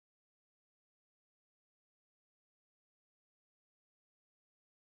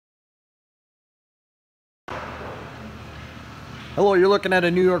Hello, you're looking at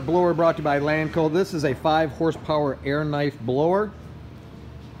a New York blower brought to you by Lanco. This is a 5 horsepower air knife blower.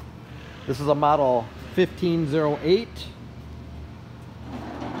 This is a model 1508.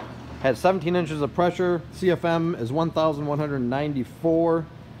 Has 17 inches of pressure. CFM is 1,194.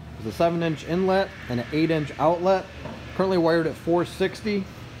 There's a 7-inch inlet and an 8-inch outlet. Currently wired at 460.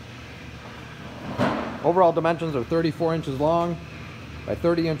 Overall dimensions are 34 inches long by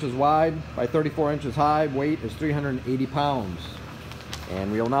 30 inches wide by 34 inches high. Weight is 380 pounds. And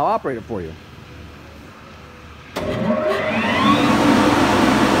we will now operate it for you.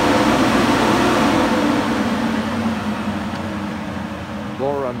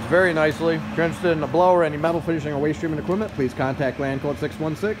 Blower runs very nicely. If you're interested in a blower, any metal finishing or waste treatment equipment, please contact Lanco at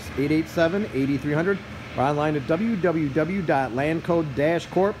 616-887-8300 or online at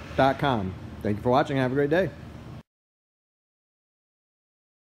www.lanco-corp.com. Thank you for watching and have a great day.